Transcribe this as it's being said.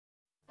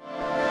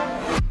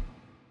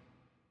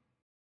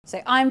So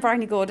I'm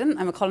Bryony Gordon,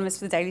 I'm a columnist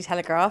for the Daily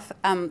Telegraph,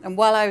 and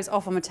while I was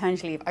off on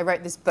maternity leave, I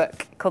wrote this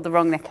book called The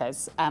Wrong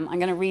Knickers. I'm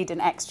going to read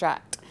an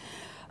extract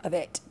of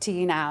it to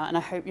you now, and I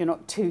hope you're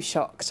not too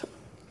shocked.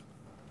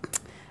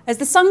 As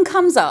the sun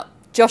comes up,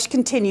 Josh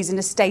continues in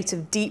a state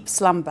of deep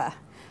slumber.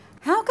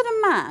 How can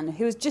a man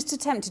who has just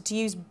attempted to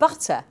use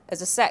butter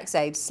as a sex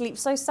aid sleep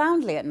so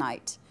soundly at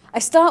night? I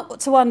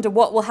start to wonder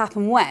what will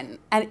happen when,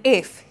 and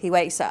if, he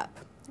wakes up.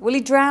 Will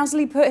he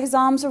drowsily put his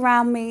arms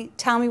around me,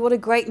 tell me what a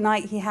great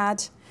night he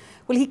had?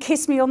 Will he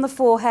kiss me on the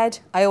forehead?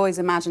 I always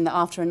imagine that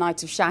after a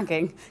night of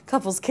shagging,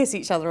 couples kiss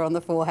each other on the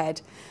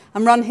forehead,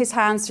 and run his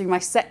hands through my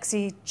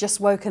sexy,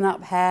 just woken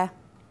up hair.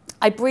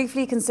 I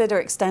briefly consider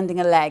extending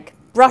a leg,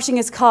 brushing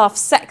his calf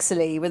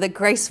sexily with a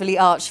gracefully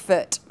arched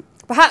foot.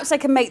 Perhaps I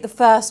can make the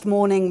first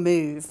morning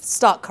move,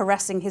 start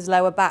caressing his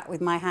lower back with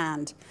my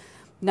hand.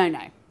 No,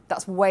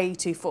 that's way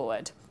too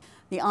forward.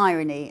 The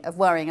irony of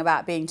worrying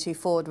about being too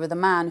forward with a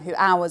man who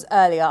hours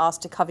earlier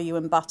asked to cover you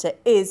in butter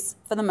is,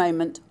 for the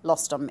moment,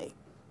 lost on me.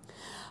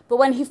 But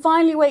when he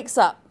finally wakes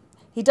up,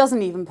 he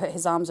doesn't even put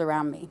his arms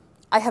around me.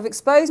 I have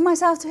exposed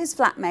myself to his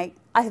flatmate.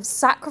 I have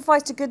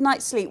sacrificed a good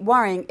night's sleep,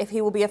 worrying if he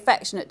will be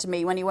affectionate to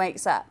me when he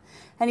wakes up.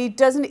 And he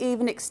doesn't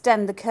even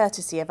extend the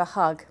courtesy of a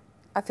hug.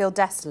 I feel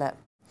desolate.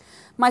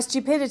 My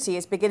stupidity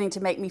is beginning to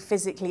make me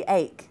physically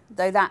ache,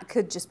 though that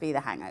could just be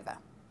the hangover.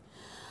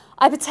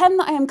 I pretend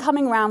that I am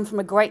coming round from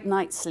a great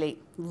night's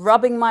sleep,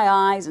 rubbing my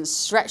eyes and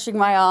stretching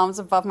my arms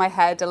above my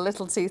head a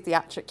little too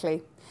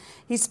theatrically.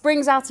 He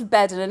springs out of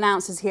bed and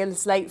announces he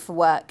is late for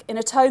work in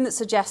a tone that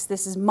suggests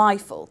this is my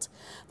fault,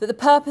 that the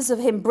purpose of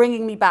him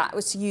bringing me back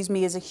was to use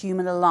me as a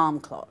human alarm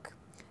clock.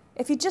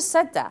 If he'd just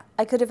said that,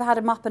 I could have had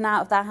him up and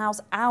out of that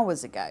house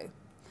hours ago.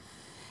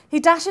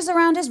 He dashes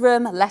around his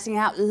room, letting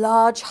out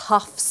large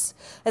huffs,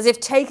 as if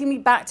taking me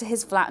back to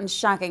his flat and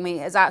shagging me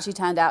has actually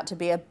turned out to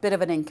be a bit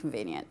of an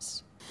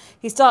inconvenience.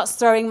 He starts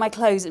throwing my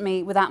clothes at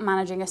me without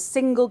managing a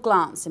single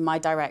glance in my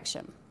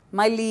direction.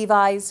 My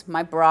Levi's,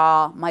 my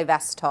bra, my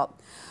vest top.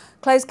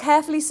 Clothes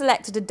carefully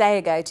selected a day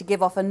ago to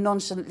give off a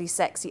nonchalantly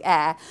sexy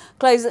air.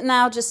 Clothes that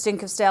now just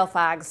stink of stale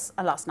fags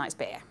and last night's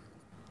beer.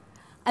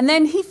 And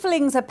then he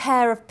flings a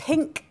pair of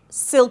pink,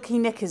 silky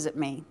knickers at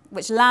me,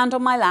 which land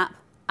on my lap,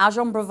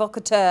 agent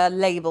provocateur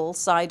label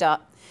side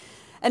up.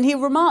 And he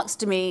remarks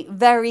to me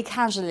very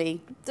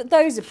casually that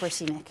those are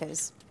pretty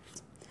knickers.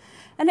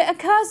 And it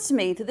occurs to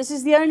me that this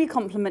is the only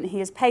compliment he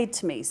has paid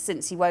to me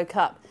since he woke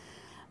up.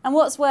 And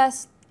what's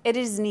worse, it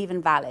isn't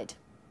even valid.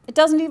 It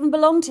doesn't even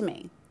belong to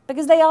me.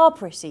 Because they are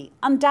pretty,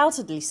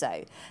 undoubtedly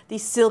so,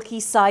 these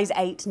silky size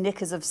 8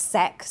 knickers of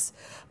sex.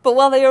 But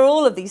while they are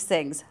all of these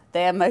things,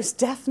 they are most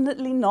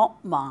definitely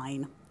not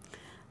mine.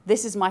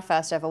 This is my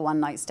first ever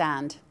one-night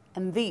stand,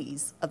 and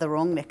these are the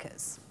wrong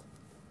knickers.